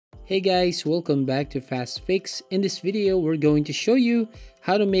Hey guys, welcome back to Fast Fix. In this video, we're going to show you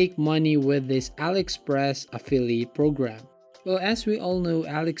how to make money with this AliExpress affiliate program. Well, as we all know,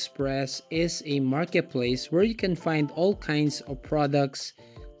 AliExpress is a marketplace where you can find all kinds of products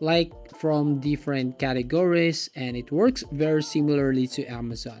like from different categories, and it works very similarly to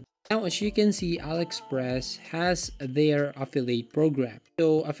Amazon. Now, as you can see, AliExpress has their affiliate program.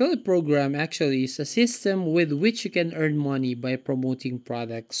 So, affiliate program actually is a system with which you can earn money by promoting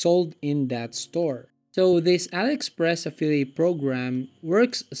products sold in that store. So, this AliExpress affiliate program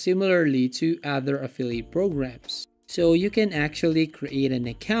works similarly to other affiliate programs. So, you can actually create an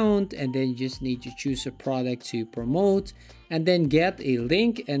account and then you just need to choose a product to promote and then get a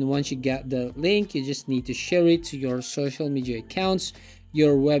link. And once you get the link, you just need to share it to your social media accounts,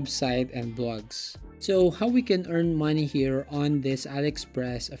 your website and blogs. So how we can earn money here on this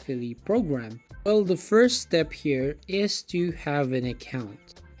AliExpress affiliate program? Well, the first step here is to have an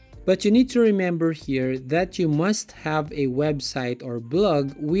account. But you need to remember here that you must have a website or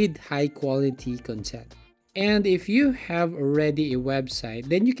blog with high quality content. And if you have already a website,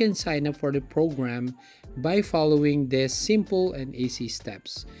 then you can sign up for the program by following these simple and easy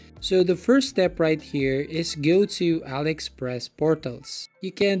steps. So the first step right here is go to AliExpress portals.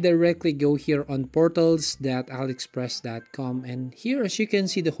 You can directly go here on portals.aliexpress.com, and here as you can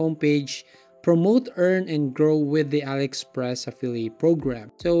see the homepage, promote, earn, and grow with the AliExpress affiliate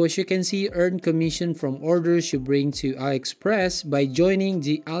program. So as you can see, earn commission from orders you bring to AliExpress by joining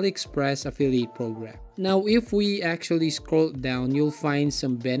the AliExpress affiliate program. Now, if we actually scroll down, you'll find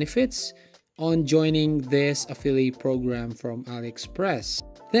some benefits on joining this affiliate program from AliExpress.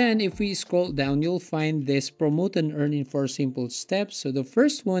 Then if we scroll down, you'll find this promote and earn in 4 simple steps. So the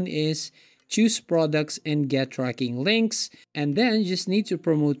first one is choose products and get tracking links, and then you just need to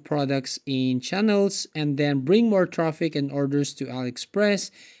promote products in channels and then bring more traffic and orders to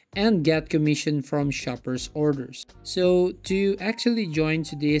AliExpress and get commission from shoppers' orders. So to actually join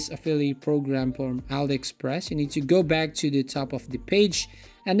to this affiliate program from AliExpress, you need to go back to the top of the page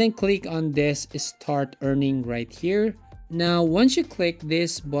and then click on this start earning right here. Now, once you click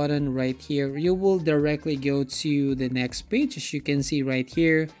this button right here, you will directly go to the next page, as you can see right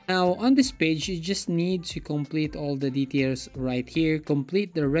here. Now, on this page, you just need to complete all the details right here.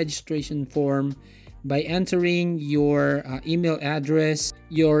 Complete the registration form by entering your email address,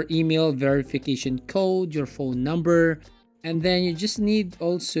 your email verification code, your phone number, and then you just need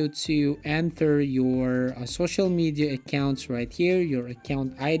also to enter your social media accounts right here, your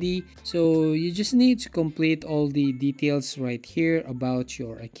account ID. So you just need to complete all the details right here about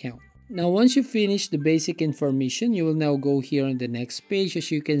your account. Now, once you finish the basic information, you will now go here on the next page.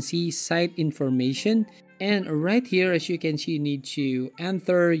 As you can see, site information. And right here, as you can see, you need to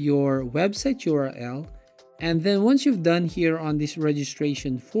enter your website URL. And then once you've done here on this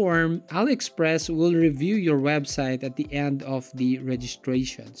registration form, AliExpress will review your website at the end of the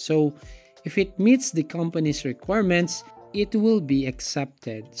registration. So if it meets the company's requirements, it will be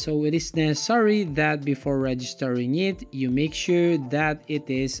accepted. So it is necessary that before registering it, you make sure that it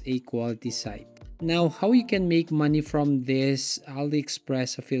is a quality site. Now, how you can make money from this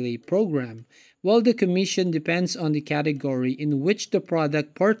AliExpress affiliate program? Well, the commission depends on the category in which the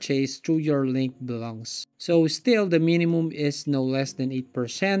product purchased through your link belongs. So still, the minimum is no less than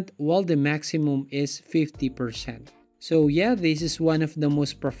 8%, while the maximum is 50%. So yeah, this is one of the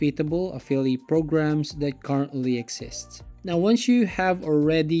most profitable affiliate programs that currently exists. Now, once you have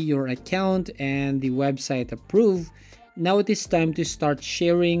already your account and the website approved, now it is time to start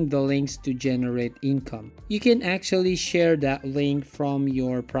sharing the links to generate income. You can actually share that link from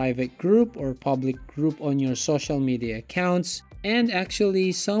your private group or public group on your social media accounts. And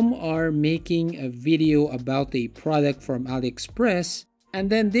actually, some are making a video about a product from AliExpress, and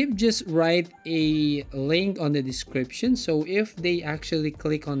then they just write a link on the description. So if they actually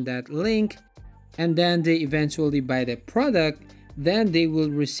click on that link and then they eventually buy the product, then they will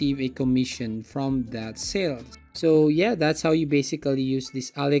receive a commission from that sale. So yeah, that's how you basically use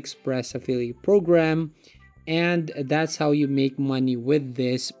this AliExpress affiliate program, and that's how you make money with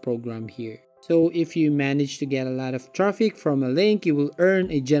this program here. So if you manage to get a lot of traffic from a link, you will earn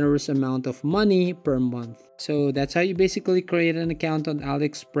a generous amount of money per month. So that's how you basically create an account on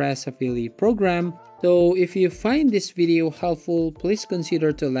AliExpress affiliate program. So if you find this video helpful, please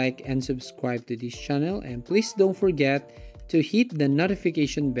consider to like and subscribe to this channel, and please don't forget to hit the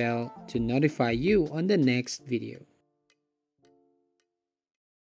notification bell to notify you on the next video.